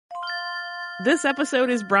This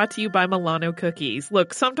episode is brought to you by Milano Cookies.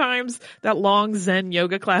 Look, sometimes that long Zen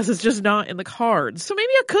yoga class is just not in the cards, so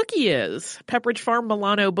maybe a cookie is. Pepperidge Farm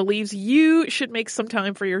Milano believes you should make some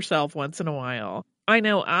time for yourself once in a while. I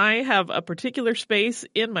know I have a particular space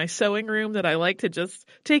in my sewing room that I like to just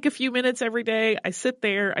take a few minutes every day. I sit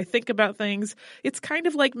there, I think about things. It's kind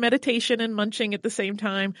of like meditation and munching at the same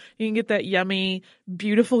time. You can get that yummy,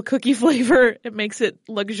 beautiful cookie flavor. It makes it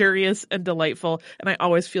luxurious and delightful, and I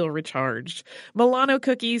always feel recharged. Milano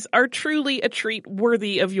cookies are truly a treat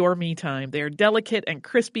worthy of your me time. They're delicate and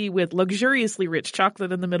crispy with luxuriously rich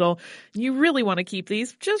chocolate in the middle. You really want to keep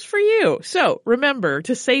these just for you. So remember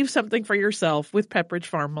to save something for yourself with Pepperidge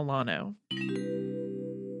Farm Milano.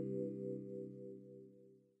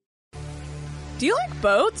 Do you like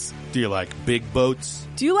boats? Do you like big boats?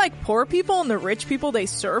 Do you like poor people and the rich people they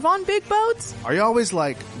serve on big boats? Are you always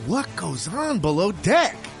like, what goes on below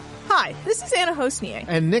deck? Hi, this is Anna Hosnier.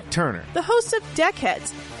 And Nick Turner. The hosts of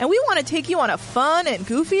Deckheads, and we want to take you on a fun and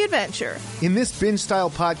goofy adventure. In this binge-style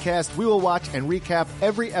podcast, we will watch and recap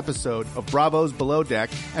every episode of Bravo's Below Deck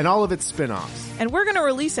and all of its spin-offs. And we're going to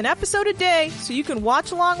release an episode a day so you can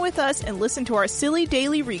watch along with us and listen to our silly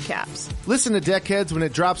daily recaps. Listen to Deckheads when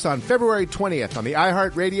it drops on February 20th on the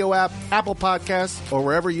iHeartRadio app, Apple Podcasts, or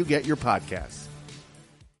wherever you get your podcasts.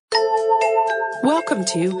 Welcome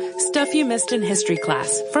to Stuff You Missed in History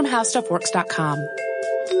Class from HowStuffWorks.com.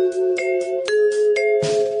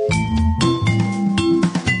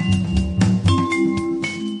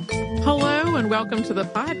 Hello and welcome to the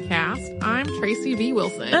podcast. I'm Tracy V.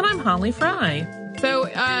 Wilson. And I'm Holly Fry. So,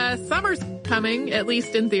 summer's coming, at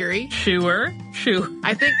least in theory. Sure.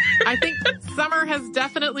 I think summer has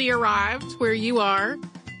definitely arrived where you are,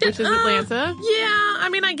 which is Atlanta. Yeah, I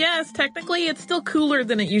mean, I guess technically it's still cooler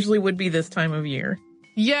than it usually would be this time of year.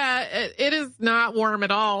 Yeah, it is not warm at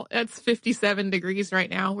all. It's 57 degrees right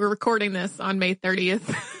now. We're recording this on May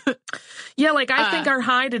 30th. Yeah, like I think our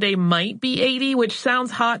high today might be 80, which sounds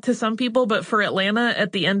hot to some people, but for Atlanta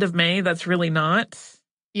at the end of May, that's really not.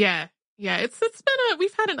 Yeah, it's been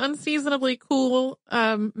we've had an unseasonably cool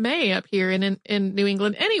May up here in New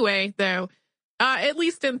England. Anyway, though, at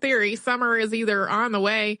least in theory, summer is either on the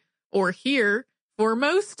way or here for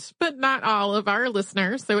most, but not all of our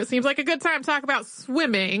listeners. So it seems like a good time to talk about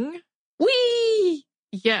swimming. Whee!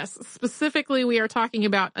 Yes, specifically we are talking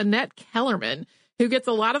about Annette Kellerman, who gets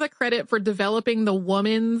a lot of the credit for developing the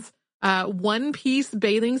woman's one-piece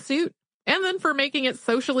bathing suit, and then for making it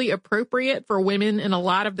socially appropriate for women in a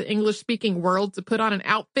lot of the English-speaking world to put on an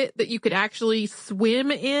outfit that you could actually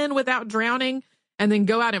swim in without drowning and then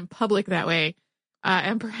go out in public that way.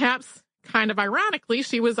 And perhaps, kind of ironically,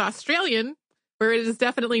 she was Australian, where it is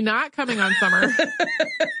definitely not coming on summer.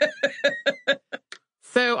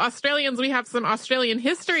 So Australians, we have some Australian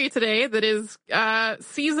history today that is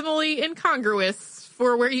seasonally incongruous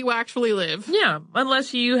for where you actually live. Yeah,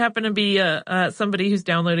 unless you happen to be somebody who's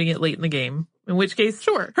downloading it late in the game, in which case,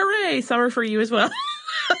 sure, hooray, summer for you as well.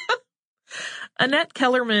 Annette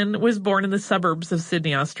Kellerman was born in the suburbs of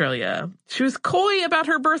Sydney, Australia. She was coy about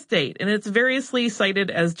her birth date, and it's variously cited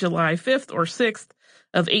as July 5th or 6th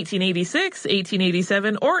of 1886,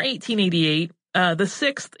 1887, or 1888. The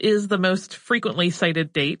 6th is the most frequently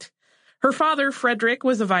cited date. Her father, Frederick,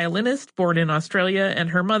 was a violinist born in Australia, and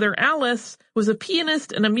her mother, Alice, was a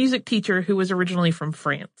pianist and a music teacher who was originally from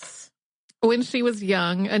France. When she was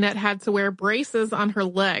young, Annette had to wear braces on her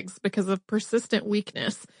legs because of persistent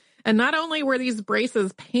weakness. And not only were these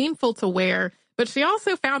braces painful to wear, but she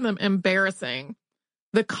also found them embarrassing.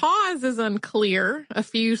 The cause is unclear. A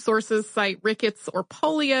few sources cite rickets or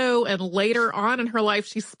polio, and later on in her life,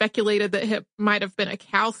 she speculated that it might have been a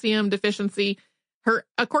calcium deficiency.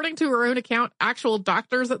 According to her own account, actual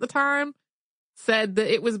doctors at the time said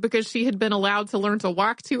that it was because she had been allowed to learn to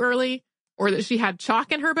walk too early, or that she had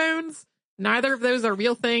chalk in her bones. Neither of those are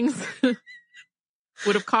real things.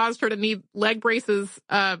 Would have caused her to need leg braces.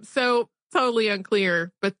 So totally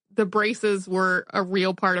unclear, but the braces were a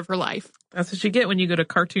real part of her life. That's what you get when you go to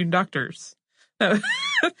cartoon doctors.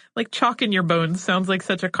 Like chalk in your bones sounds like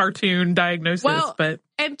such a cartoon diagnosis,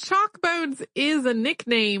 and chalk bones is a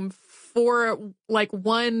nickname for like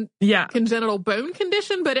one congenital bone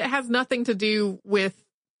condition, but it has nothing to do with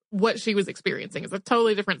what she was experiencing. It's a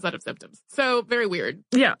totally different set of symptoms. So very weird.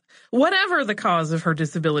 Yeah. Whatever the cause of her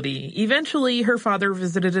disability, eventually her father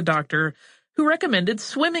visited a doctor who recommended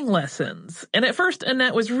swimming lessons. And at first,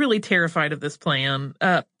 Annette was really terrified of this plan,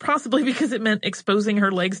 possibly because it meant exposing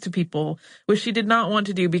her legs to people, which she did not want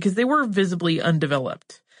to do because they were visibly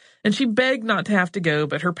undeveloped. And she begged not to have to go,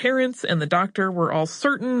 but her parents and the doctor were all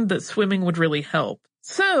certain that swimming would really help.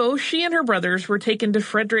 So she and her brothers were taken to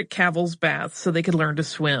Frederick Cavill's baths so they could learn to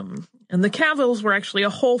swim. And the Cavills were actually a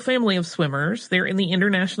whole family of swimmers. They're in the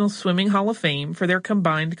International Swimming Hall of Fame for their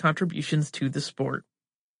combined contributions to the sport.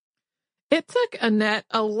 It took Annette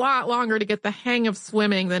a lot longer to get the hang of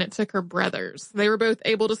swimming than it took her brothers. They were both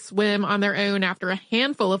able to swim on their own after a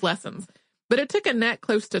handful of lessons, but it took Annette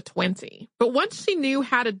close to 20. But once she knew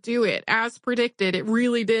how to do it, as predicted, it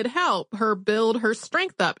really did help her build her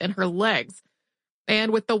strength up in her legs.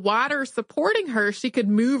 And with the water supporting her, she could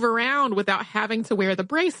move around without having to wear the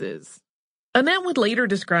braces. Annette would later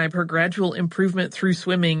describe her gradual improvement through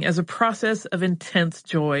swimming as a process of intense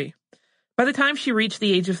joy. By the time she reached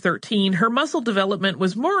the age of 13, her muscle development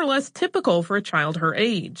was more or less typical for a child her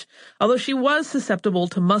age, although she was susceptible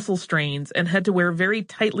to muscle strains and had to wear very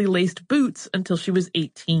tightly laced boots until she was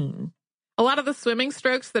 18. A lot of the swimming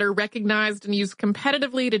strokes that are recognized and used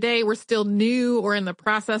competitively today were still new or in the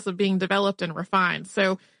process of being developed and refined.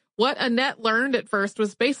 So what Annette learned at first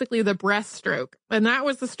was basically the breaststroke, and that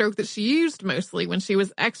was the stroke that she used mostly when she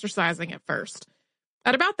was exercising at first.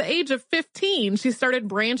 At about the age of 15, she started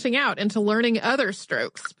branching out into learning other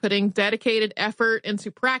strokes, putting dedicated effort into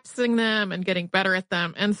practicing them and getting better at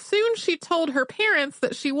them. And soon she told her parents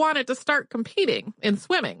that she wanted to start competing in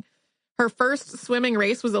swimming. Her first swimming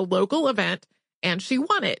race was a local event, and she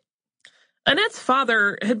won it. Annette's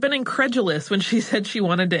father had been incredulous when she said she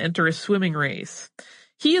wanted to enter a swimming race.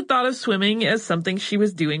 He had thought of swimming as something she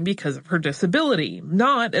was doing because of her disability,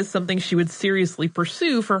 not as something she would seriously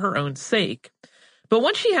pursue for her own sake. But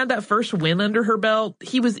once she had that first win under her belt,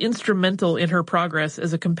 he was instrumental in her progress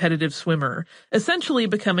as a competitive swimmer, essentially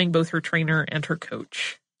becoming both her trainer and her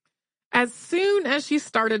coach. As soon as she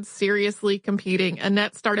started seriously competing,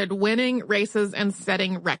 Annette started winning races and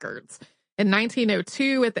setting records. In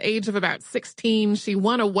 1902, at the age of about 16, she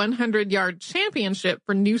won a 100-yard championship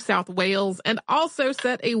for New South Wales and also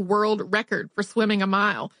set a world record for swimming a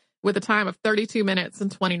mile with a time of 32 minutes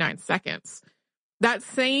and 29 seconds. That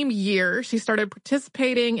same year, she started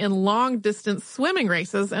participating in long-distance swimming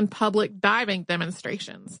races and public diving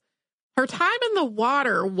demonstrations. Her time in the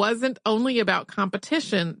water wasn't only about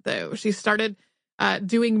competition, though. She started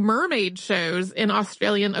doing mermaid shows in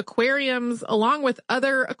Australian aquariums, along with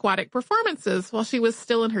other aquatic performances while she was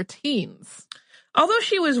still in her teens. Although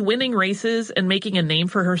she was winning races and making a name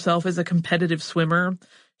for herself as a competitive swimmer,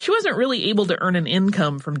 she wasn't really able to earn an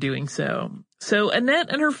income from doing so. So Annette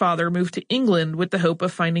and her father moved to England with the hope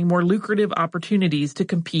of finding more lucrative opportunities to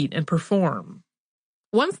compete and perform.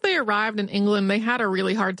 Once they arrived in England, they had a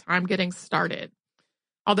really hard time getting started.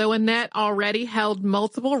 Although Annette already held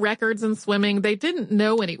multiple records in swimming, they didn't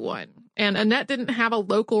know anyone, and Annette didn't have a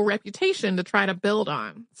local reputation to try to build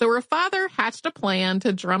on. So her father hatched a plan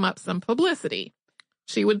to drum up some publicity.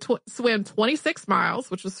 She would swim 26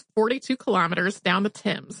 miles, which was 42 kilometers, down the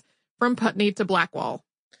Thames, from Putney to Blackwall.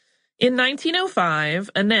 In 1905,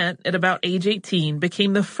 Annette, at about age 18,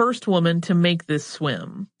 became the first woman to make this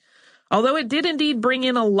swim. Although it did indeed bring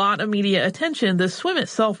in a lot of media attention, the swim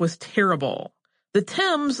itself was terrible. The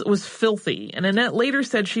Thames was filthy, and Annette later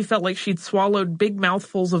said she felt like she'd swallowed big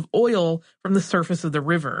mouthfuls of oil from the surface of the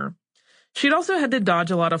river. She'd also had to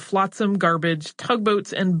dodge a lot of flotsam, garbage,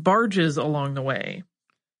 tugboats, and barges along the way.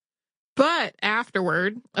 But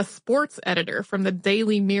afterward, a sports editor from the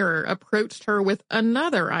Daily Mirror approached her with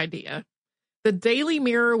another idea. The Daily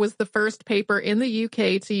Mirror was the first paper in the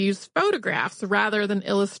UK to use photographs rather than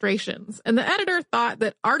illustrations, and the editor thought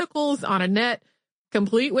that articles on Annette,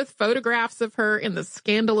 complete with photographs of her in the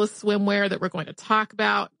scandalous swimwear that we're going to talk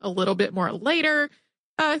about a little bit more later,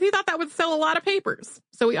 he thought that would sell a lot of papers.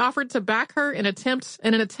 So he offered to back her in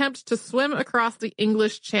an attempt to swim across the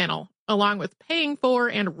English Channel, along with paying for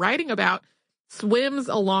and writing about swims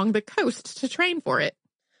along the coast to train for it.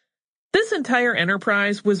 This entire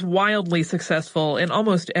enterprise was wildly successful in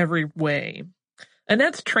almost every way.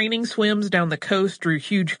 Annette's training swims down the coast drew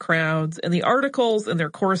huge crowds, and the articles and their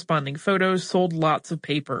corresponding photos sold lots of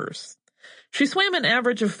papers. She swam an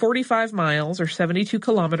average of 45 miles or 72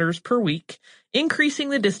 kilometers per week, increasing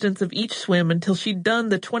the distance of each swim until she'd done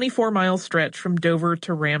the 24-mile stretch from Dover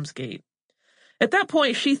to Ramsgate. At that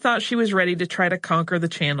point, she thought she was ready to try to conquer the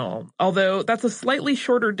Channel. Although that's a slightly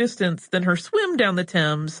shorter distance than her swim down the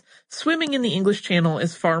Thames, swimming in the English Channel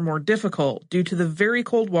is far more difficult due to the very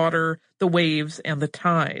cold water, the waves, and the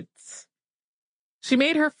tides. She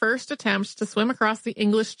made her first attempt to swim across the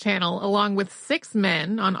English Channel along with 6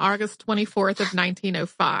 men on August 24th of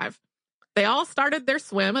 1905. They all started their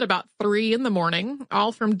swim at about 3 in the morning,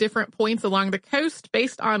 all from different points along the coast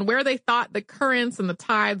based on where they thought the currents and the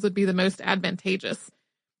tides would be the most advantageous.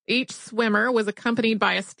 Each swimmer was accompanied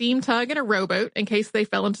by a steam tug and a rowboat in case they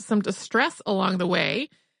fell into some distress along the way.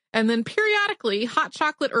 And then periodically, hot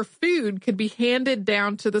chocolate or food could be handed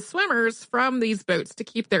down to the swimmers from these boats to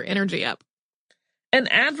keep their energy up. An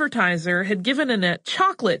advertiser had given Annette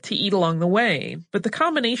chocolate to eat along the way, but the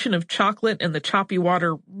combination of chocolate and the choppy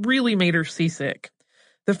water really made her seasick.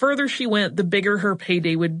 The further she went, the bigger her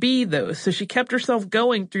payday would be, though, so she kept herself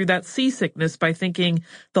going through that seasickness by thinking,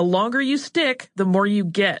 the longer you stick, the more you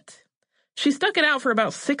get. She stuck it out for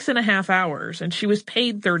about 6.5 hours, and she was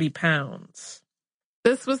paid 30 pounds.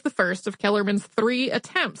 This was the first of Kellerman's 3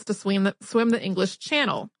 attempts to swim the English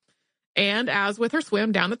Channel. And as with her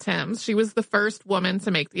swim down the Thames, she was the first woman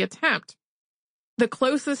to make the attempt. The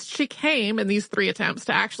closest she came in these 3 attempts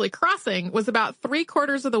to actually crossing was about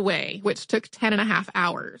 3/4 of the way, which took 10.5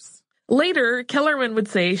 hours. Later, Kellerman would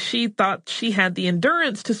say she thought she had the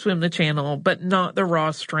endurance to swim the channel, but not the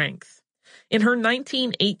raw strength. In her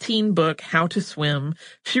 1918 book, How to Swim,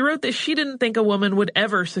 she wrote that she didn't think a woman would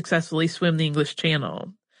ever successfully swim the English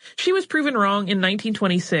Channel. She was proven wrong in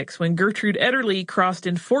 1926 when Gertrude Ederle crossed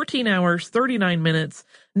in 14 hours, 39 minutes,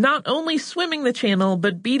 not only swimming the channel,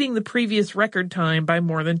 but beating the previous record time by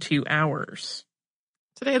more than 2 hours.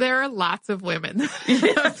 Today, there are lots of women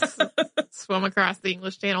swim across the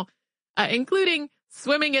English Channel, including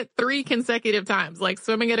swimming it 3 consecutive times, like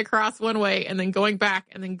swimming it across one way and then going back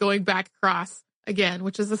across again,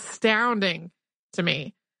 which is astounding to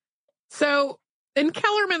me. So, in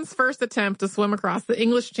Kellerman's first attempt to swim across the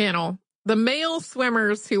English Channel, the male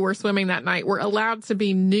swimmers who were swimming that night were allowed to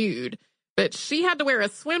be nude, but she had to wear a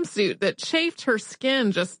swimsuit that chafed her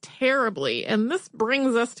skin just terribly. And this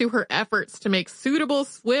brings us to her efforts to make suitable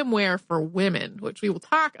swimwear for women, which we will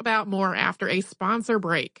talk about more after a sponsor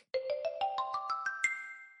break.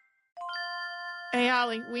 Hey,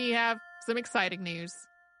 Holly, we have some exciting news.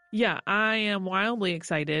 Yeah, I am wildly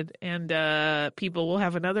excited, and people will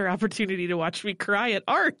have another opportunity to watch me cry at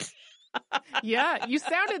art. Yeah, you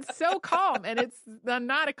sounded so calm, and it's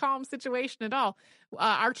not a calm situation at all.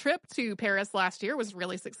 Our trip to Paris last year was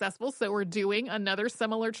really successful, so we're doing another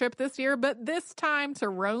similar trip this year, but this time to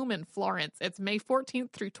Rome and Florence. It's May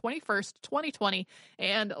 14th through 21st, 2020,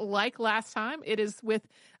 and like last time, it is with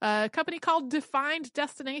a company called Defined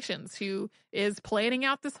Destinations, who is planning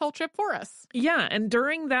out this whole trip for us. Yeah, and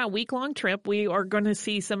during that week-long trip, we are going to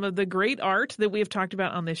see some of the great art that we have talked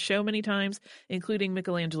about on this show many times, including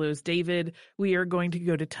Michelangelo's David. We are going to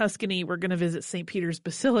go to Tuscany. We're going to visit St. Peter's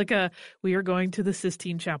Basilica. We are going to the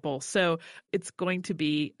Sistine Chapel. So it's going to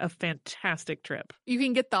be a fantastic trip. You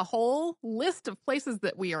can get the whole list of places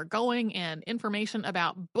that we are going and information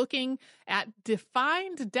about booking at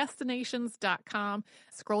defineddestinations.com.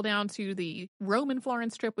 Scroll down to the Rome and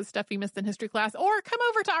Florence trip with Stuff You Missed in History Class, or come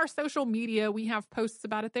over to our social media. We have posts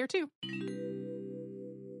about it there too.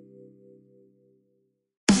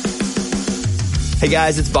 Hey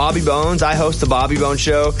guys, it's Bobby Bones. I host the Bobby Bones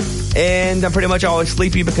Show, and I'm pretty much always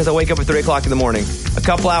sleepy because I wake up at 3 o'clock in the morning. A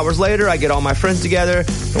couple hours later, I get all my friends together,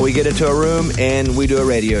 and we get into a room, and we do a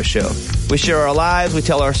radio show. We share our lives, we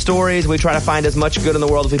tell our stories, we try to find as much good in the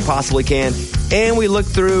world as we possibly can, and we look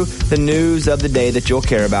through the news of the day that you'll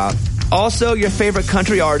care about. Also, your favorite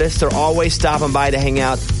country artists are always stopping by to hang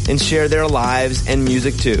out and share their lives and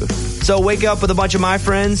music too. So wake up with a bunch of my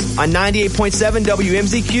friends on 98.7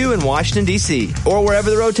 WMZQ in Washington, D.C., or wherever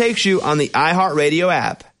the road takes you on the iHeartRadio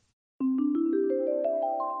app.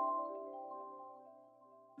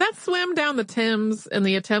 That swim down the Thames and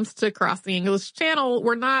the attempts to cross the English Channel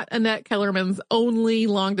were not Annette Kellerman's only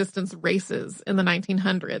long-distance races in the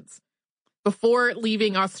 1900s. Before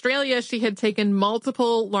leaving Australia, she had taken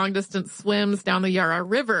multiple long-distance swims down the Yarra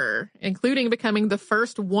River, including becoming the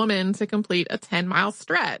first woman to complete a 10-mile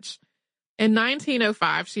stretch. In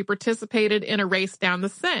 1905, she participated in a race down the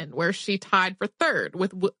Seine, where she tied for third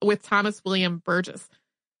with Thomas William Burgess.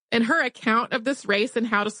 In her account of this race and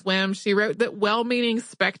how to swim, she wrote that well-meaning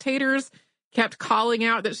spectators kept calling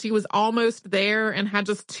out that she was almost there and had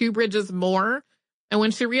just 2 bridges more. And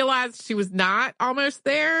when she realized she was not almost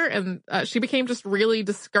there, and she became just really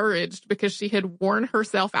discouraged because she had worn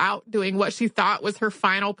herself out doing what she thought was her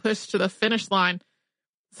final push to the finish line.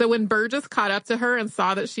 So when Burgess caught up to her and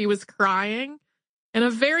saw that she was crying, in a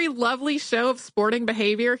very lovely show of sporting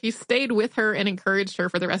behavior, he stayed with her and encouraged her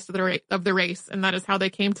for the rest of the race, and that is how they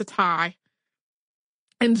came to tie.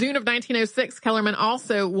 In June of 1906, Kellerman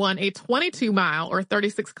also won a 22-mile or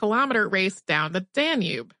 36-kilometer race down the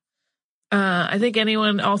Danube. I think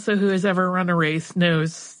anyone also who has ever run a race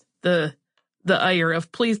knows the ire of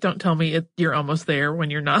please don't tell me you're almost there when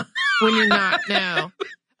you're not. When you're not, no.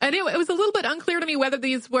 And it was a little bit unclear to me whether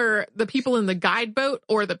these were the people in the guide boat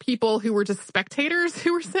or the people who were just spectators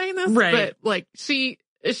who were saying this. Right. But like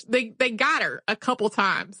they got her a couple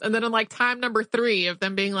times. And then in like time number 3 of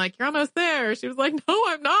them being like, you're almost there, she was like, no,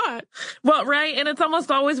 I'm not. Well, right. And it's almost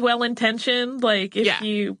always well-intentioned. Like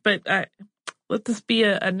let this be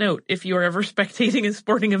a note. If you are ever spectating a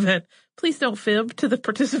sporting event, please don't fib to the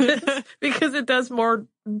participants because it does more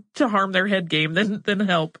to harm their head game than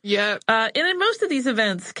help. Yeah. And in most of these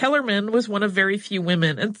events, Kellerman was one of very few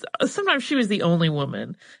women, and sometimes she was the only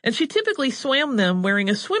woman. And she typically swam them wearing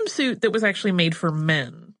a swimsuit that was actually made for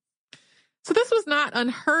men. So this was not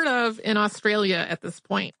unheard of in Australia at this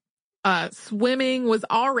point. Swimming was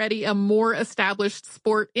already a more established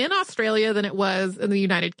sport in Australia than it was in the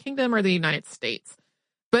United Kingdom or the United States.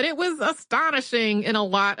 But it was astonishing in a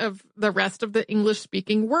lot of the rest of the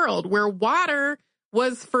English-speaking world, where water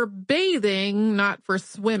was for bathing, not for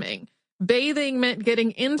swimming. Bathing meant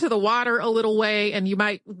getting into the water a little way, and you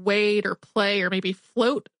might wade or play or maybe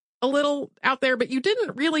float a little out there, but you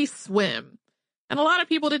didn't really swim. And a lot of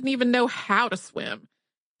people didn't even know how to swim.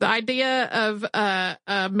 The idea of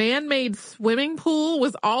a man-made swimming pool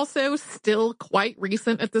was also still quite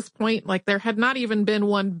recent at this point. Like, there had not even been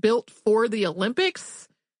one built for the Olympics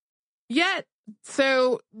yet.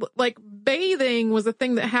 So, like, bathing was a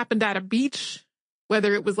thing that happened at a beach,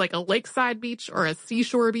 whether it was like a lakeside beach or a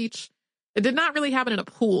seashore beach. It did not really happen in a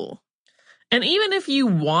pool. And even if you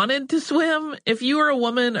wanted to swim, if you were a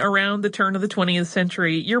woman around the turn of the 20th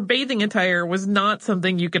century, your bathing attire was not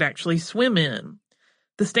something you could actually swim in.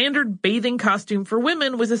 The standard bathing costume for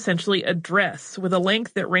women was essentially a dress with a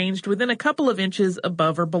length that ranged within a couple of inches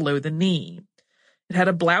above or below the knee. It had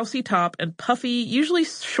a blousey top and puffy, usually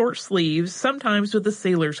short sleeves, sometimes with a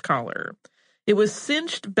sailor's collar. It was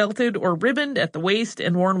cinched, belted, or ribboned at the waist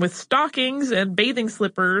and worn with stockings and bathing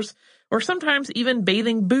slippers, or sometimes even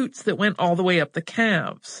bathing boots that went all the way up the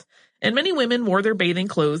calves. And many women wore their bathing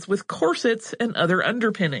clothes with corsets and other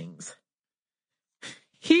underpinnings.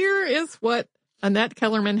 Here is what Annette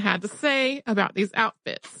Kellerman had to say about these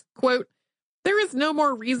outfits. Quote, "There is no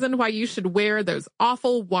more reason why you should wear those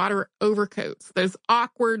awful water overcoats, those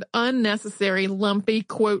awkward, unnecessary, lumpy,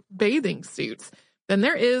 quote, bathing suits, than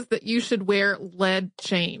there is that you should wear lead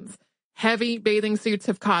chains. Heavy bathing suits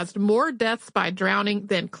have caused more deaths by drowning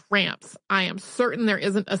than cramps. I am certain there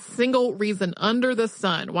isn't a single reason under the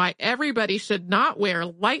sun why everybody should not wear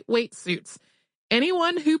lightweight suits.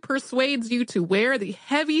 Anyone who persuades you to wear the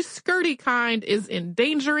heavy, skirty kind is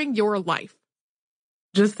endangering your life."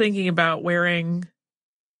 Just thinking about wearing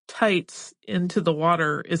tights into the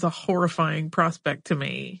water is a horrifying prospect to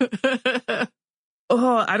me.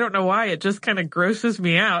 I don't know why. It just kind of grosses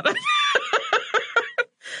me out.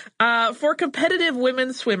 For competitive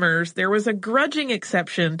women swimmers, there was a grudging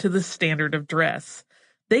exception to the standard of dress.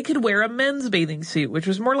 They could wear a men's bathing suit, which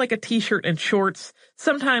was more like a t-shirt and shorts,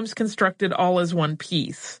 sometimes constructed all as one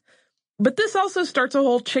piece. But this also starts a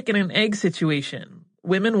whole chicken and egg situation.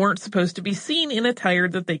 Women weren't supposed to be seen in attire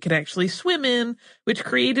that they could actually swim in, which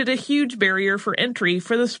created a huge barrier for entry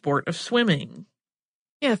for the sport of swimming.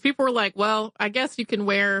 Yeah, if people were like, well, I guess you can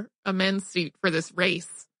wear a men's suit for this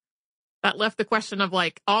race. That left the question of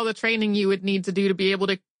like all the training you would need to do to be able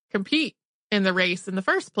to compete in the race in the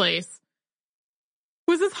first place.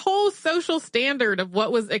 Was this whole social standard of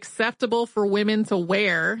what was acceptable for women to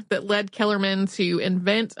wear that led Kellerman to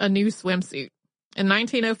invent a new swimsuit. In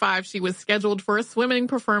 1905, she was scheduled for a swimming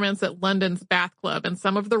performance at London's Bath Club, and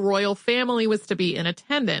some of the royal family was to be in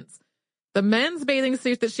attendance. The men's bathing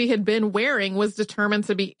suit that she had been wearing was determined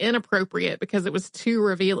to be inappropriate because it was too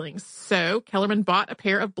revealing. So Kellerman bought a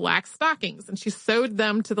pair of black stockings, and she sewed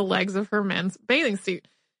them to the legs of her men's bathing suit,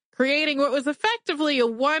 creating what was effectively a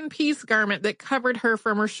one-piece garment that covered her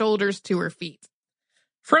from her shoulders to her feet.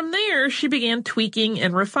 From there, she began tweaking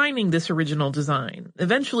and refining this original design,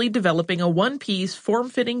 eventually developing a one-piece,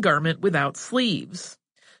 form-fitting garment without sleeves.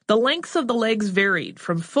 The lengths of the legs varied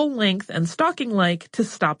from full length and stocking-like to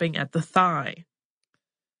stopping at the thigh.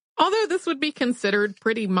 Although this would be considered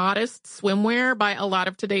pretty modest swimwear by a lot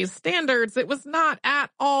of today's standards, it was not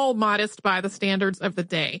at all modest by the standards of the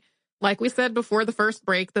day. Like we said before the first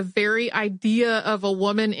break, the very idea of a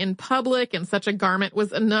woman in public in such a garment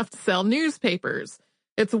was enough to sell newspapers.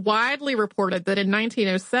 It's widely reported that in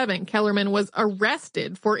 1907, Kellerman was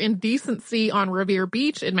arrested for indecency on Revere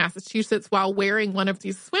Beach in Massachusetts while wearing one of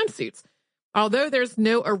these swimsuits. Although there's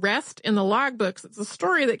no arrest in the logbooks, it's a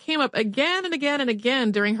story that came up again and again and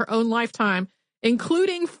again during her own lifetime,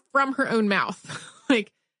 including from her own mouth.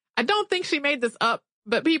 I don't think she made this up,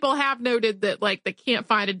 but people have noted that, they can't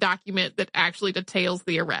find a document that actually details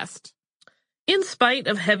the arrest. In spite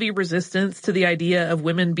of heavy resistance to the idea of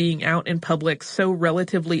women being out in public so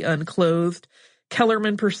relatively unclothed,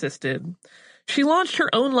 Kellerman persisted. She launched her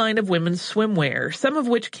own line of women's swimwear, some of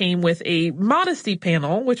which came with a modesty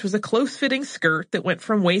panel, which was a close-fitting skirt that went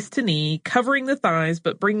from waist to knee, covering the thighs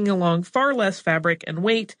but bringing along far less fabric and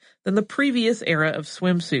weight than the previous era of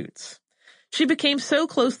swimsuits. She became so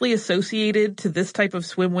closely associated to this type of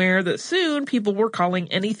swimwear that soon people were calling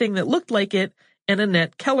anything that looked like it an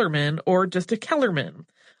Annette Kellerman or just a Kellerman,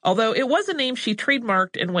 although it was a name she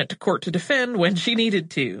trademarked and went to court to defend when she needed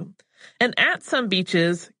to. And at some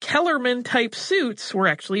beaches, Kellerman-type suits were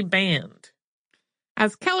actually banned.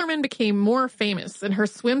 As Kellerman became more famous and her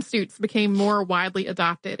swimsuits became more widely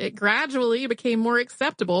adopted, it gradually became more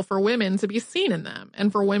acceptable for women to be seen in them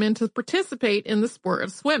and for women to participate in the sport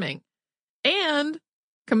of swimming. And,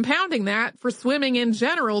 compounding that, for swimming in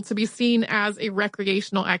general to be seen as a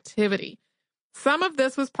recreational activity. Some of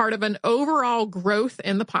this was part of an overall growth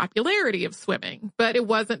in the popularity of swimming, but it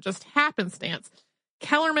wasn't just happenstance.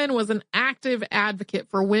 Kellerman was an active advocate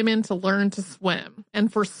for women to learn to swim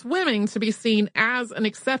and for swimming to be seen as an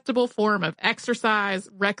acceptable form of exercise,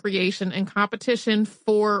 recreation, and competition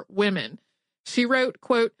for women. She wrote,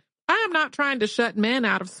 quote, "I am not trying to shut men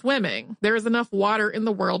out of swimming. There is enough water in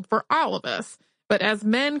the world for all of us. But as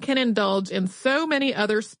men can indulge in so many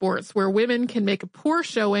other sports where women can make a poor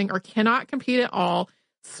showing or cannot compete at all,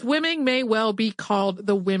 swimming may well be called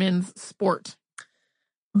the women's sport."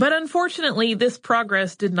 But unfortunately, this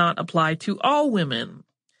progress did not apply to all women.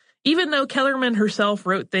 Even though Kellerman herself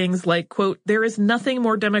wrote things like, quote, "There is nothing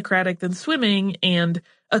more democratic than swimming," and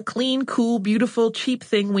 "a clean, cool, beautiful, cheap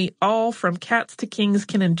thing we all, from cats to kings,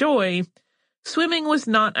 can enjoy," swimming was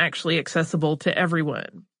not actually accessible to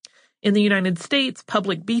everyone. In the United States,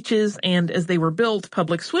 public beaches and, as they were built,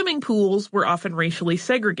 public swimming pools were often racially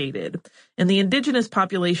segregated, and the indigenous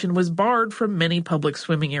population was barred from many public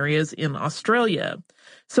swimming areas in Australia.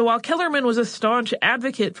 So while Kellerman was a staunch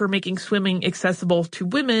advocate for making swimming accessible to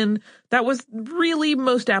women, that was really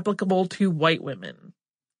most applicable to white women.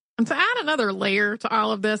 And to add another layer to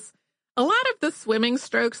all of this, a lot of the swimming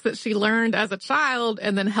strokes that she learned as a child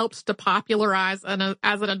and then helped to popularize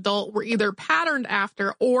as an adult were either patterned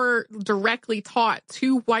after or directly taught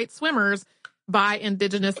to white swimmers by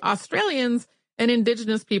Indigenous Australians and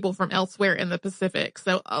Indigenous people from elsewhere in the Pacific.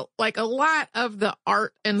 So a lot of the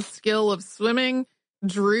art and skill of swimming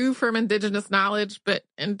drew from Indigenous knowledge, but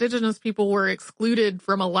Indigenous people were excluded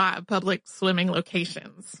from a lot of public swimming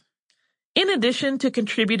locations. In addition to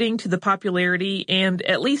contributing to the popularity and,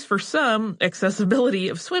 at least for some, accessibility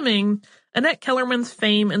of swimming, Annette Kellerman's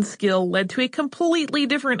fame and skill led to a completely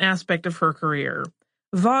different aspect of her career: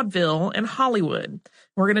 vaudeville and Hollywood.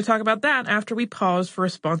 We're going to talk about that after we pause for a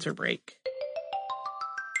sponsor break.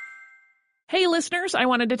 Hey listeners, I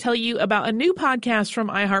wanted to tell you about a new podcast from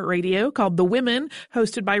iHeartRadio called The Women,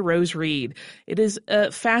 hosted by Rose Reed. It is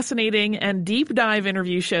a fascinating and deep dive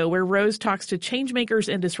interview show where Rose talks to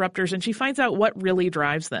changemakers and disruptors, and she finds out what really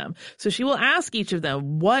drives them. So she will ask each of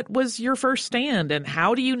them, what was your first stand, and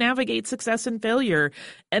how do you navigate success and failure?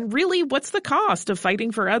 And really, what's the cost of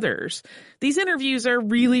fighting for others? These interviews are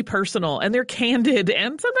really personal, and they're candid,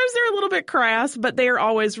 and sometimes they're a little bit crass, but they are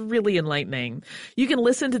always really enlightening. You can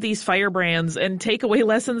listen to these firebrands and take away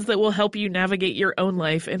lessons that will help you navigate your own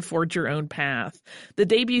life and forge your own path. The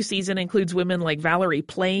debut season includes women like Valerie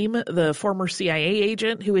Plame, the former CIA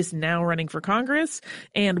agent who is now running for Congress,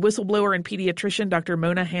 and whistleblower and pediatrician Dr.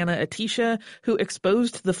 Mona Hanna-Attisha, who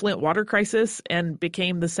exposed the Flint water crisis and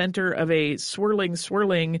became the center of a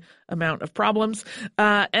swirling amount of problems,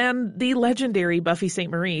 and the legendary Buffy St.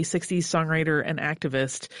 Marie, 60s songwriter and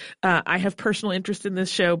activist. I have personal interest in this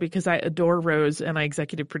show because I adore Rose and I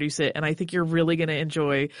executive produce it, and I think you're really going to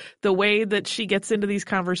enjoy the way that she gets into these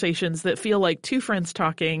conversations that feel like two friends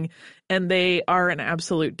talking, and they are an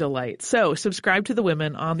absolute delight. So subscribe to The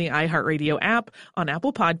Women on the iHeartRadio app, on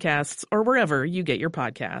Apple Podcasts, or wherever you get your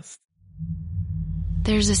podcasts.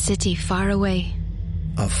 There's a city far away.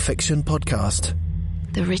 A fiction podcast.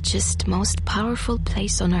 The richest, most powerful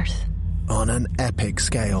place on Earth. On an epic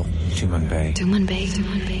scale. Tumanbay.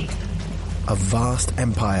 Tumanbay. A vast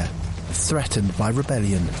empire threatened by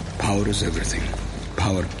rebellion. Power is everything.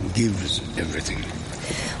 Power gives everything.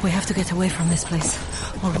 We have to get away from this place,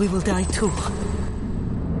 or we will die too.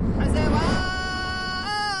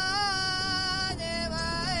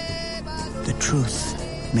 The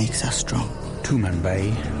truth makes us strong.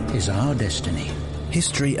 Tumanbay is our destiny.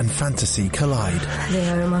 History and fantasy collide. They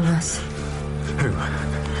are among us. Who?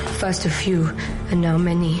 First a few, and now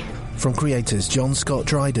many. From creators John Scott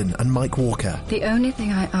Dryden and Mike Walker. The only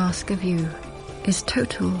thing I ask of you is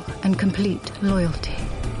total and complete loyalty.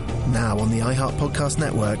 Now on the iHeart Podcast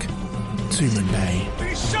Network, Tumen Bay.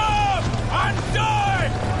 Be sharp and die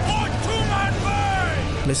for Tumen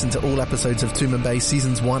Bay! Listen to all episodes of Tumen Bay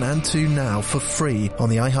Seasons 1 and 2 now for free on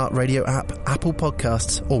the iHeart Radio app, Apple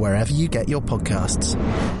Podcasts, or wherever you get your podcasts.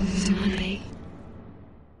 Tumen Bay.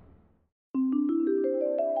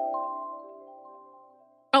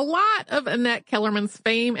 A lot of Annette Kellerman's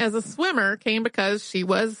fame as a swimmer came because she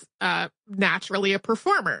was naturally a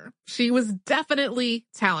performer. She was definitely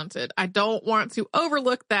talented. I don't want to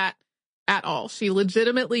overlook that at all. She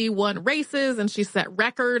legitimately won races and she set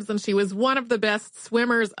records and she was one of the best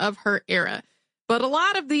swimmers of her era. But a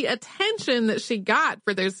lot of the attention that she got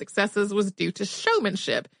for those successes was due to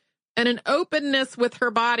showmanship and an openness with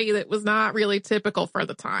her body that was not really typical for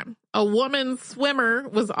the time. A woman swimmer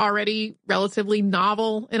was already relatively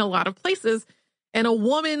novel in a lot of places, and a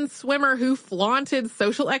woman swimmer who flaunted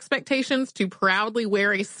social expectations to proudly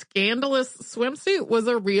wear a scandalous swimsuit was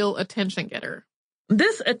a real attention getter.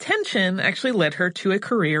 This attention actually led her to a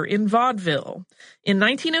career in vaudeville. In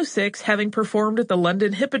 1906, having performed at the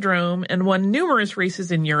London Hippodrome and won numerous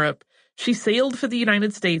races in Europe, she sailed for the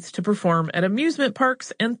United States to perform at amusement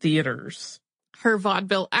parks and theaters. Her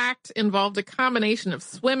vaudeville act involved a combination of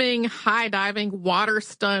swimming, high diving, water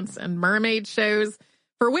stunts, and mermaid shows,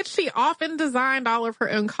 for which she often designed all of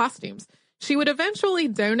her own costumes. She would eventually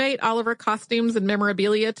donate all of her costumes and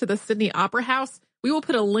memorabilia to the Sydney Opera House. We will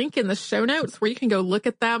put a link in the show notes where you can go look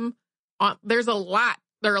at them. There's a lot.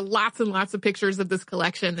 There are lots and lots of pictures of this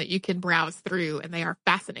collection that you can browse through, and they are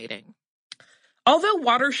fascinating. Although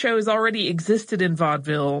water shows already existed in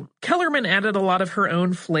vaudeville, Kellerman added a lot of her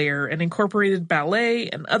own flair and incorporated ballet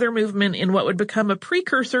and other movement in what would become a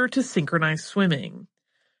precursor to synchronized swimming.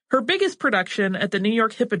 Her biggest production at the New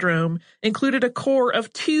York Hippodrome included a corps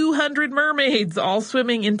of 200 mermaids all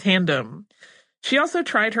swimming in tandem. She also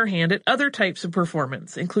tried her hand at other types of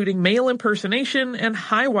performance, including male impersonation and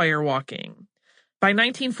high wire walking. By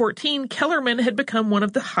 1914, Kellerman had become one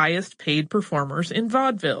of the highest paid performers in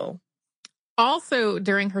vaudeville. Also,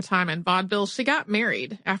 during her time in vaudeville, she got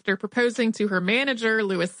married after proposing to her manager,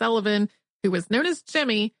 Louis Sullivan, who was known as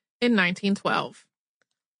Jimmy, in 1912.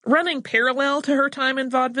 Running parallel to her time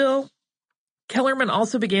in vaudeville, Kellerman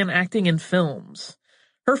also began acting in films.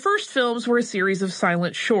 Her first films were a series of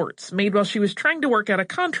silent shorts made while she was trying to work out a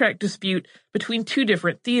contract dispute between two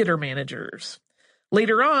different theater managers.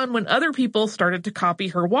 Later on, when other people started to copy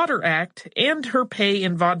her water act and her pay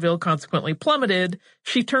in vaudeville consequently plummeted,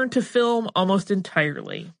 she turned to film almost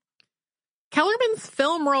entirely. Kellerman's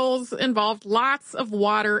film roles involved lots of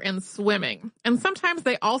water and swimming, and sometimes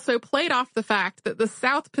they also played off the fact that the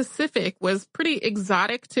South Pacific was pretty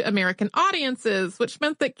exotic to American audiences, which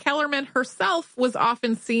meant that Kellerman herself was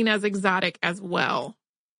often seen as exotic as well.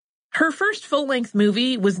 Her first full-length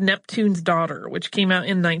movie was Neptune's Daughter, which came out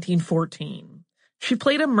in 1914. She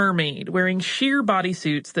played a mermaid wearing sheer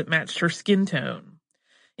bodysuits that matched her skin tone.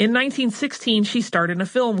 In 1916, she starred in a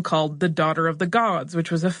film called The Daughter of the Gods,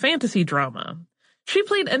 which was a fantasy drama. She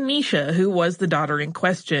played Anisha, who was the daughter in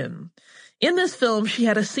question. In this film, she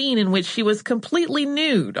had a scene in which she was completely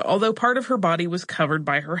nude, although part of her body was covered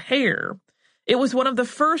by her hair. It was one of the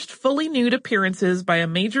first fully nude appearances by a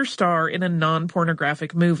major star in a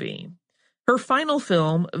non-pornographic movie. Her final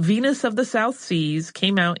film, Venus of the South Seas,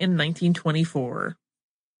 came out in 1924.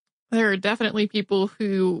 There are definitely people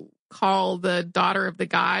who call the Daughter of the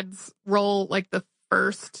Gods role like the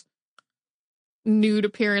first nude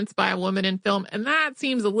appearance by a woman in film, and that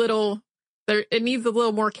seems it needs a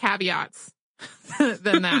little more caveats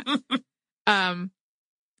than that.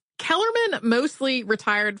 Kellerman mostly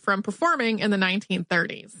retired from performing in the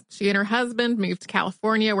 1930s. She and her husband moved to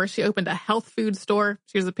California, where she opened a health food store.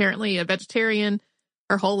 She was apparently a vegetarian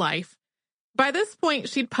her whole life. By this point,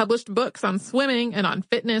 she'd published books on swimming and on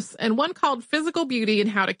fitness, and one called Physical Beauty and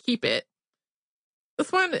How to Keep It.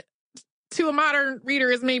 This one, to a modern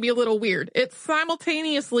reader, is maybe a little weird. It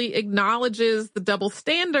simultaneously acknowledges the double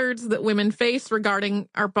standards that women face regarding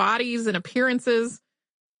our bodies and appearances,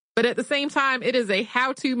 but at the same time, it is a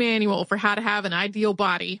how-to manual for how to have an ideal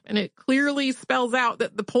body, and it clearly spells out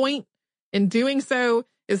that the point in doing so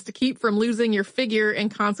is to keep from losing your figure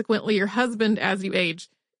and consequently your husband as you age.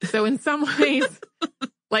 So in some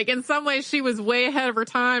ways, she was way ahead of her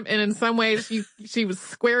time, and in some ways, she was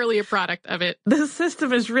squarely a product of it. The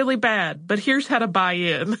system is really bad, but here's how to buy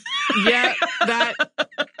in. Yeah,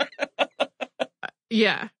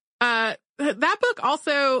 yeah. That book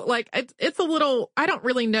also, it's a little, I don't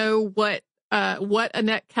really know what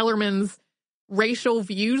Annette Kellerman's racial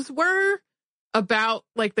views were about,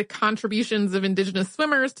 the contributions of indigenous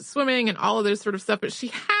swimmers to swimming and all of those sort of stuff. But she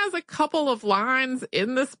has a couple of lines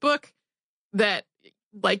in this book that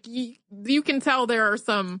like, you can tell there are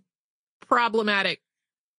some problematic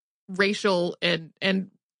racial and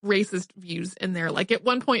racist views in there. Like, at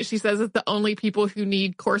one point she says that the only people who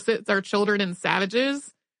need corsets are children and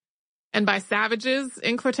savages. And by savages,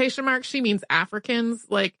 in quotation marks, she means Africans.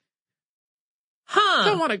 Like,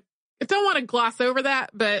 don't want to gloss over that,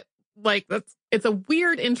 but like, it's a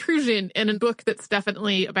weird intrusion in a book that's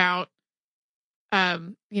definitely about,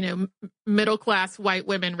 middle class white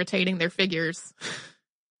women retaining their figures,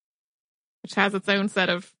 which has its own set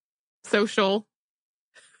of social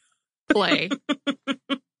play.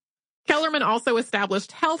 Kellerman also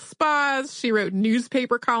established health spas. She wrote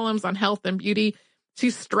newspaper columns on health and beauty. She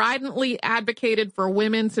stridently advocated for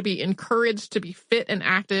women to be encouraged to be fit and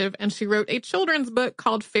active, and she wrote a children's book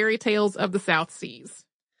called Fairy Tales of the South Seas.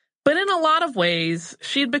 But in a lot of ways,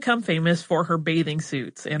 she had become famous for her bathing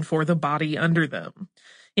suits and for the body under them.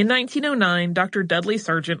 In 1909, Dr. Dudley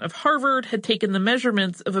Sargent of Harvard had taken the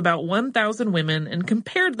measurements of about 1,000 women and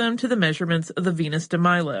compared them to the measurements of the Venus de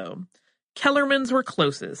Milo. Kellerman's were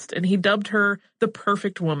closest, and he dubbed her the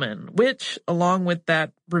perfect woman, which, along with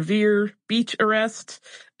that Revere beach arrest,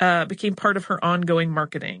 became part of her ongoing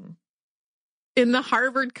marketing. In the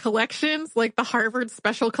Harvard collections, like the Harvard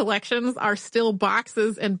special collections, are still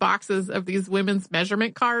boxes and boxes of these women's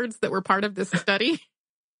measurement cards that were part of this study.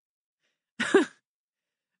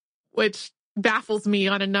 Which baffles me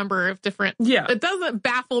on a number of different... Yeah. It doesn't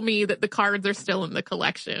baffle me that the cards are still in the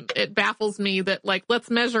collection. It baffles me that, like, let's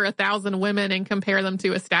measure 1,000 women and compare them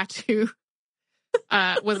to a statue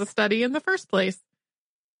was a study in the first place.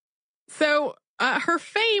 So her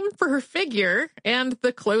fame for her figure and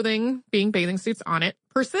the clothing being bathing suits on it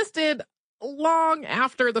persisted long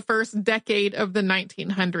after the first decade of the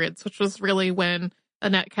 1900s, which was really when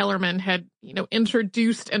Annette Kellerman had,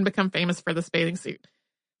 introduced and become famous for this bathing suit.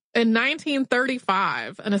 In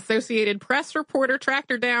 1935, an Associated Press reporter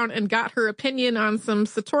tracked her down and got her opinion on some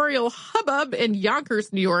sartorial hubbub in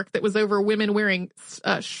Yonkers, New York, that was over women wearing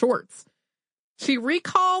shorts. She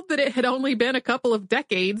recalled that it had only been a couple of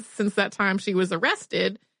decades since that time she was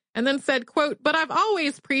arrested, and then said, quote, "But I've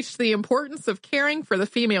always preached the importance of caring for the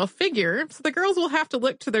female figure, so the girls will have to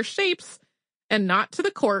look to their shapes and not to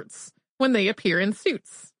the courts when they appear in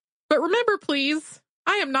suits. But remember, please,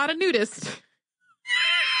 I am not a nudist."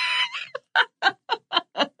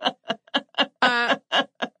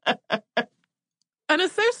 An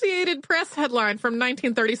Associated Press headline from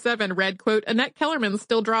 1937 read, quote, "Annette Kellerman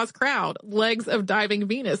still draws crowd. Legs of diving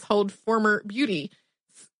Venus hold former beauty."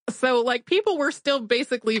 So, like, people were still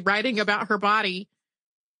basically writing about her body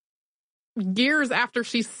years after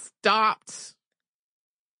she stopped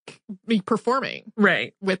performing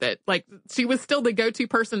with it. Like, she was still the go-to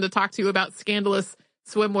person to talk to about scandalous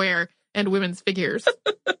swimwear and women's figures.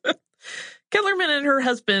 Kellerman and her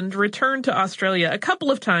husband returned to Australia a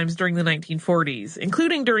couple of times during the 1940s,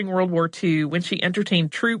 including during World War II when she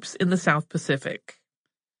entertained troops in the South Pacific.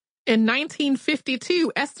 In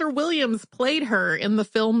 1952, Esther Williams played her in the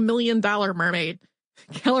film $1 Million Mermaid.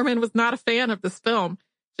 Kellerman was not a fan of this film.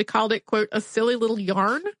 She called it, quote, "a silly little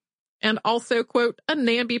yarn," and also, quote, "a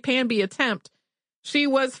namby-pamby attempt." She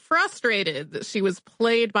was frustrated that she was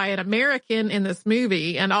played by an American in this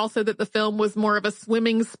movie, and also that the film was more of a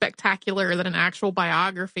swimming spectacular than an actual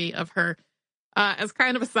biography of her. As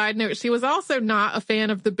kind of a side note, she was also not a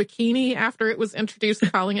fan of the bikini after it was introduced,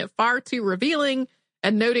 calling it far too revealing,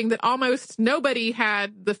 and noting that almost nobody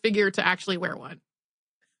had the figure to actually wear one.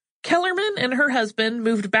 Kellerman and her husband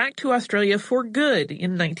moved back to Australia for good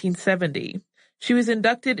in 1970. She was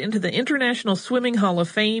inducted into the International Swimming Hall of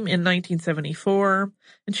Fame in 1974,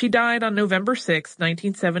 and she died on November 6,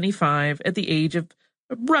 1975, at the age of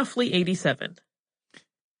roughly 87.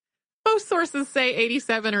 Most sources say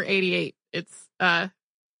 87 or 88. It's a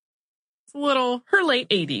little... Her late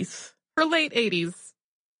 80s. Her late 80s.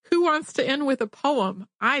 Who wants to end with a poem?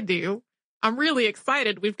 I do. I'm really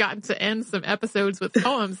excited we've gotten to end some episodes with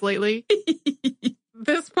poems lately.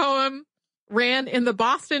 This poem ran in the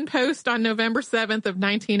Boston Post on November 7th of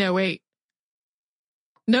 1908.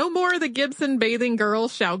 "No more the Gibson bathing girl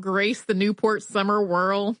shall grace the Newport summer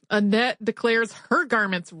whirl. Annette declares her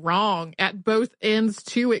garments wrong, at both ends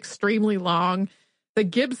too extremely long. The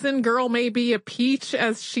Gibson girl may be a peach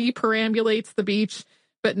as she perambulates the beach,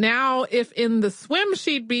 but now if in the swim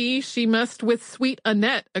she'd be, she must with sweet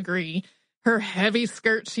Annette agree. Her heavy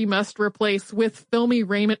skirt she must replace with filmy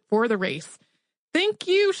raiment for the race. Think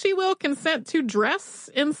you she will consent to dress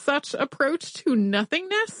in such approach to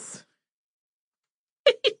nothingness?"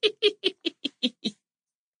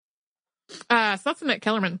 So that's Annette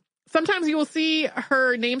Kellerman. Sometimes you will see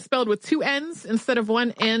her name spelled with 2 N's instead of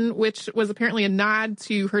 1 N, which was apparently a nod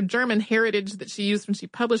to her German heritage that she used when she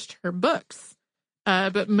published her books.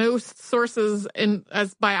 But most sources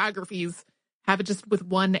as biographies have it just with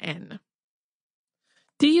 1 N.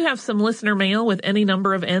 Do you have some listener mail with any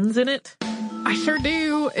number of N's in it? I sure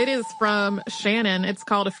do. It is from Shannon. It's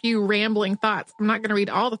called A Few Rambling Thoughts. I'm not going to read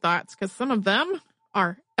all the thoughts because some of them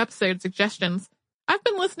are episode suggestions. I've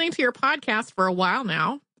been listening to your podcast for a while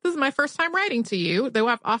now. This is my first time writing to you, though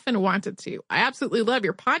I've often wanted to. I absolutely love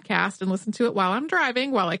your podcast and listen to it while I'm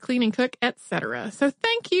driving, while I clean and cook, etc. So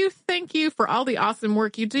thank you for all the awesome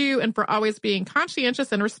work you do and for always being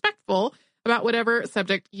conscientious and respectful about whatever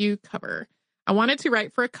subject you cover. I wanted to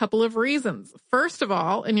write for a couple of reasons. First of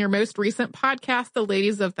all, in your most recent podcast, The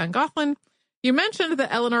Ladies of Llangollen, you mentioned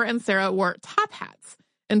that Eleanor and Sarah wore top hats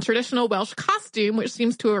in traditional Welsh costume, which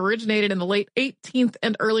seems to have originated in the late 18th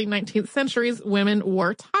and early 19th centuries. Women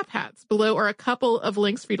wore top hats. Below are a couple of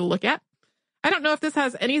links for you to look at. I don't know if this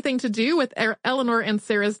has anything to do with Eleanor and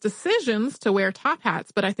Sarah's decisions to wear top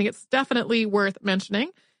hats, but I think it's definitely worth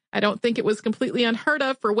mentioning. I don't think it was completely unheard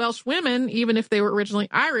of for Welsh women, even if they were originally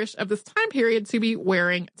Irish of this time period, to be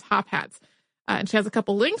wearing top hats. And she has a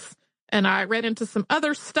couple links, and I read into some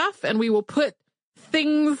other stuff, and we will put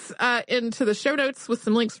things into the show notes with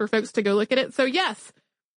some links for folks to go look at it. So yes,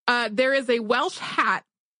 there is a Welsh hat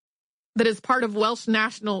that is part of Welsh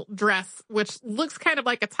national dress, which looks kind of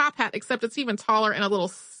like a top hat, except it's even taller and a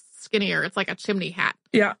little skinnier. It's like a chimney hat.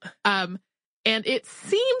 Yeah. And it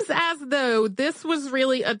seems as though this was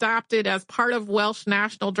really adopted as part of Welsh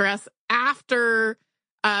national dress after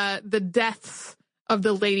the deaths of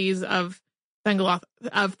the ladies of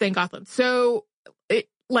Llangollen. So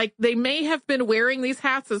they may have been wearing these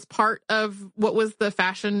hats as part of what was the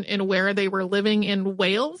fashion in where they were living in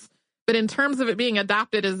Wales. But in terms of it being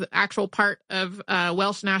adopted as actual part of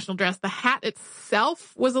Welsh national dress, the hat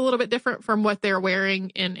itself was a little bit different from what they're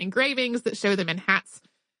wearing in engravings that show them in hats.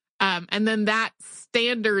 And then that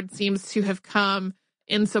standard seems to have come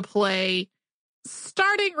into play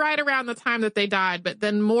starting right around the time that they died, but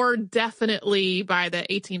then more definitely by the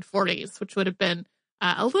 1840s, which would have been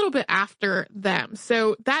a little bit after them.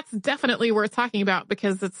 So that's definitely worth talking about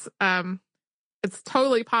because it's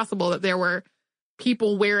totally possible that there were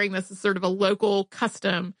people wearing this as sort of a local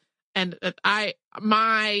custom. And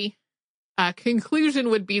my conclusion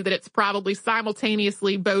would be that it's probably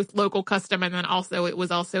simultaneously both local custom and then also it was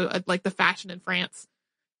also like the fashion in France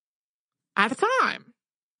at the time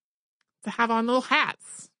to have on little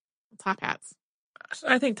hats, top hats.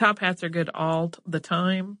 I think top hats are good all the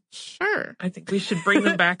time. Sure. I think we should bring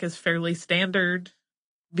them back as fairly standard.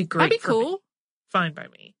 Be great. That'd be cool. Me. Fine by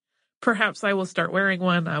me. Perhaps I will start wearing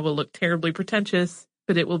one. I will look terribly pretentious,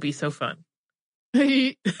 but it will be so fun.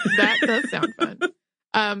 That does sound fun.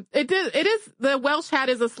 It is the Welsh hat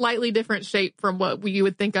is a slightly different shape from what you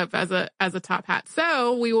would think of as a top hat.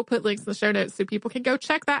 So we will put links in the show notes so people can go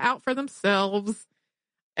check that out for themselves.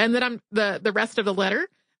 And then the rest of the letter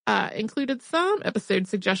included some episode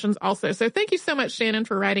suggestions also. So thank you so much, Shannon,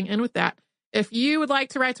 for writing in with that. If you would like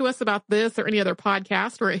to write to us about this or any other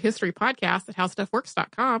podcast or a history podcast at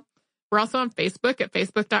howstuffworks.com. We're also on Facebook at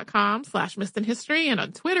facebook.com/missedinhistory and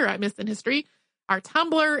on Twitter at missedinhistory. Our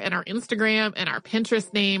Tumblr and our Instagram and our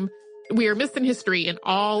Pinterest name. We are Missed in History in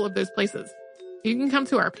all of those places. You can come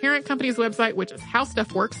to our parent company's website, which is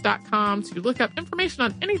howstuffworks.com, to look up information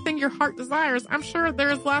on anything your heart desires. I'm sure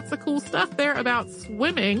there's lots of cool stuff there about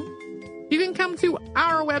swimming. You can come to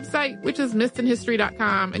our website, which is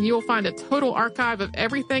missedinhistory.com, and you will find a total archive of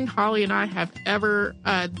everything Holly and I have ever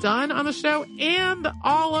done on the show and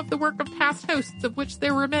all of the work of past hosts, of which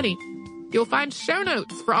there were many. You'll find show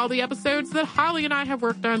notes for all the episodes that Holly and I have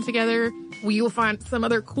worked on together. You'll find some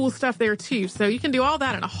other cool stuff there too. So you can do all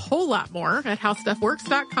that and a whole lot more at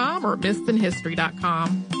howstuffworks.com or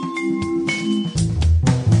missedinhistory.com.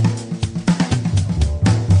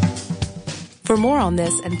 For more on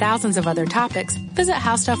this and thousands of other topics, visit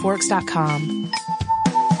howstuffworks.com.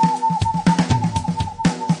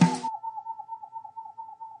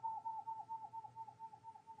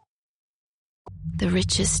 The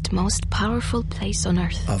richest, most powerful place on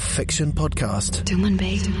Earth. A fiction podcast. Tuman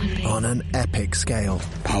Bay. On an epic scale.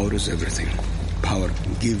 Power is everything. Power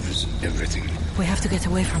gives everything. We have to get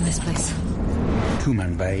away from this place.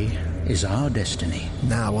 Tuman Bay is our destiny.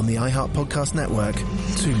 Now on the iHeart Podcast Network,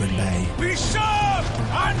 Tuman Bay. We serve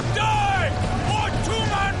and die for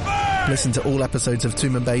Tuman Bay! Listen to all episodes of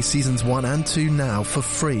Tuman Bay Seasons 1 and 2 now for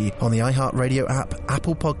free on the iHeart Radio app,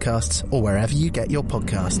 Apple Podcasts, or wherever you get your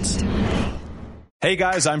podcasts. Hey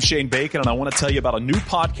guys, I'm Shane Bacon, and I want to tell you about a new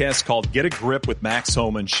podcast called Get a Grip with Max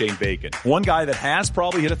Homa and Shane Bacon. One guy that has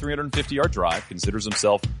probably hit a 350-yard drive, considers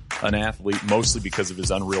himself an athlete mostly because of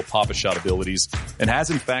his unreal papa shot abilities, and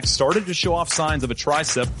has in fact started to show off signs of a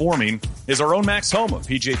tricep forming, is our own Max Homa,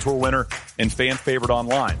 PGA Tour winner and fan favorite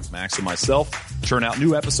online. Max and myself churn out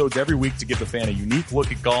new episodes every week to give the fan a unique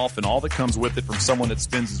look at golf and all that comes with it from someone that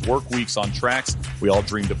spends his work weeks on tracks we all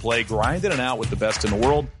dream to play, grinding it out with the best in the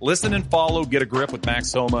world. Listen and follow Get a Grip with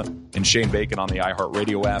Max Homa and Shane Bacon on the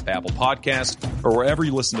iHeartRadio app, Apple Podcast, or wherever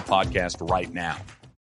you listen to podcasts right now.